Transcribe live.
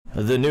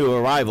The new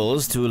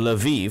arrivals to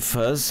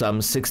Lviv,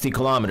 some 60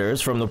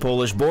 kilometers from the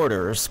Polish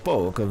border,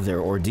 spoke of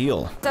their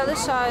ordeal.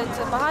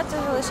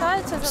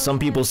 Some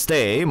people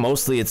stay,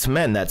 mostly it's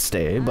men that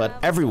stay, but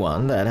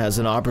everyone that has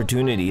an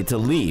opportunity to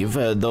leave,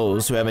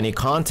 those who have any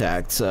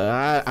contacts,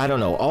 I don't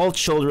know, all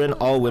children,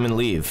 all women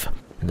leave.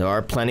 There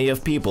are plenty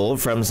of people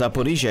from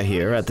Zaporizhia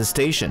here at the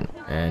station,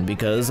 and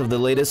because of the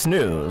latest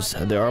news,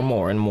 there are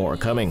more and more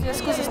coming.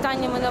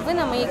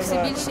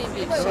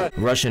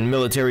 Russian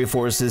military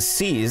forces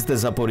seized the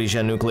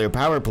Zaporizhia nuclear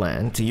power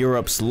plant,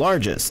 Europe's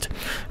largest,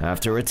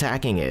 after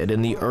attacking it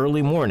in the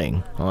early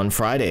morning on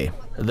Friday.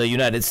 The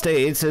United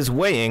States is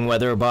weighing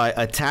whether by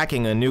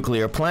attacking a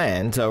nuclear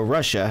plant,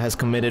 Russia has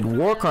committed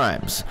war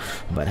crimes,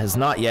 but has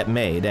not yet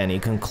made any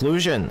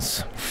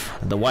conclusions.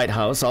 The White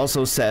House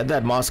also said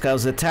that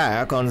Moscow's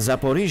attack on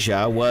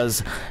Zaporizhia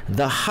was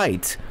the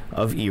height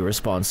of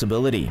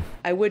irresponsibility.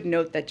 I would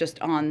note that just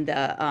on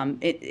the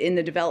in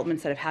the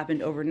developments that have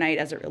happened overnight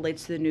as it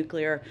relates to the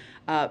nuclear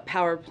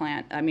power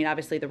plant, I mean,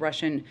 obviously the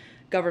Russian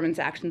government's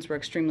actions were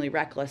extremely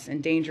reckless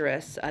and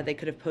dangerous. They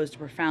could have posed a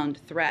profound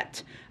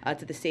threat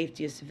to the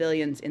safety of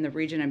civilians in the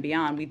region and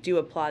beyond. We do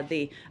applaud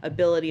the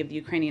ability of the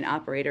Ukrainian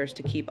operators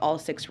to keep all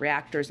 6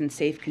 reactors in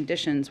safe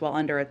conditions while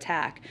under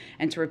attack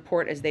and to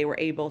report as they were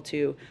able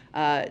to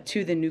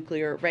the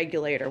nuclear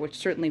regulator, which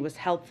certainly was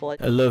helpful.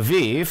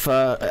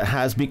 Lviv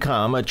has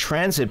become a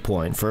transit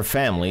point for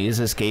families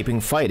escaping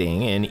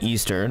fighting in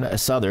eastern,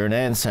 southern,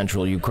 and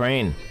central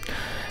Ukraine.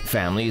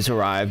 Families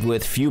arrived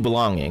with few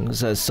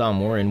belongings, as some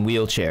were in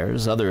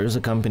wheelchairs, others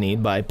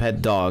accompanied by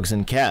pet dogs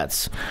and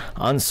cats,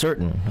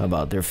 uncertain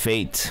about their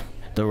fate.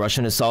 The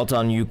Russian assault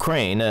on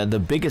Ukraine, the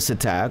biggest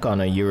attack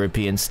on a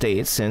European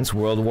state since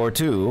World War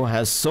II,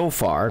 has so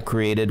far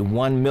created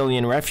 1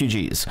 million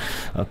refugees,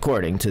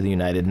 according to the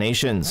United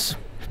Nations.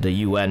 The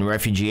UN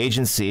Refugee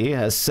Agency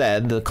has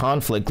said the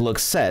conflict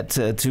looks set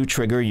to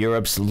trigger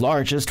Europe's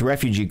largest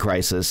refugee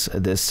crisis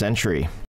this century.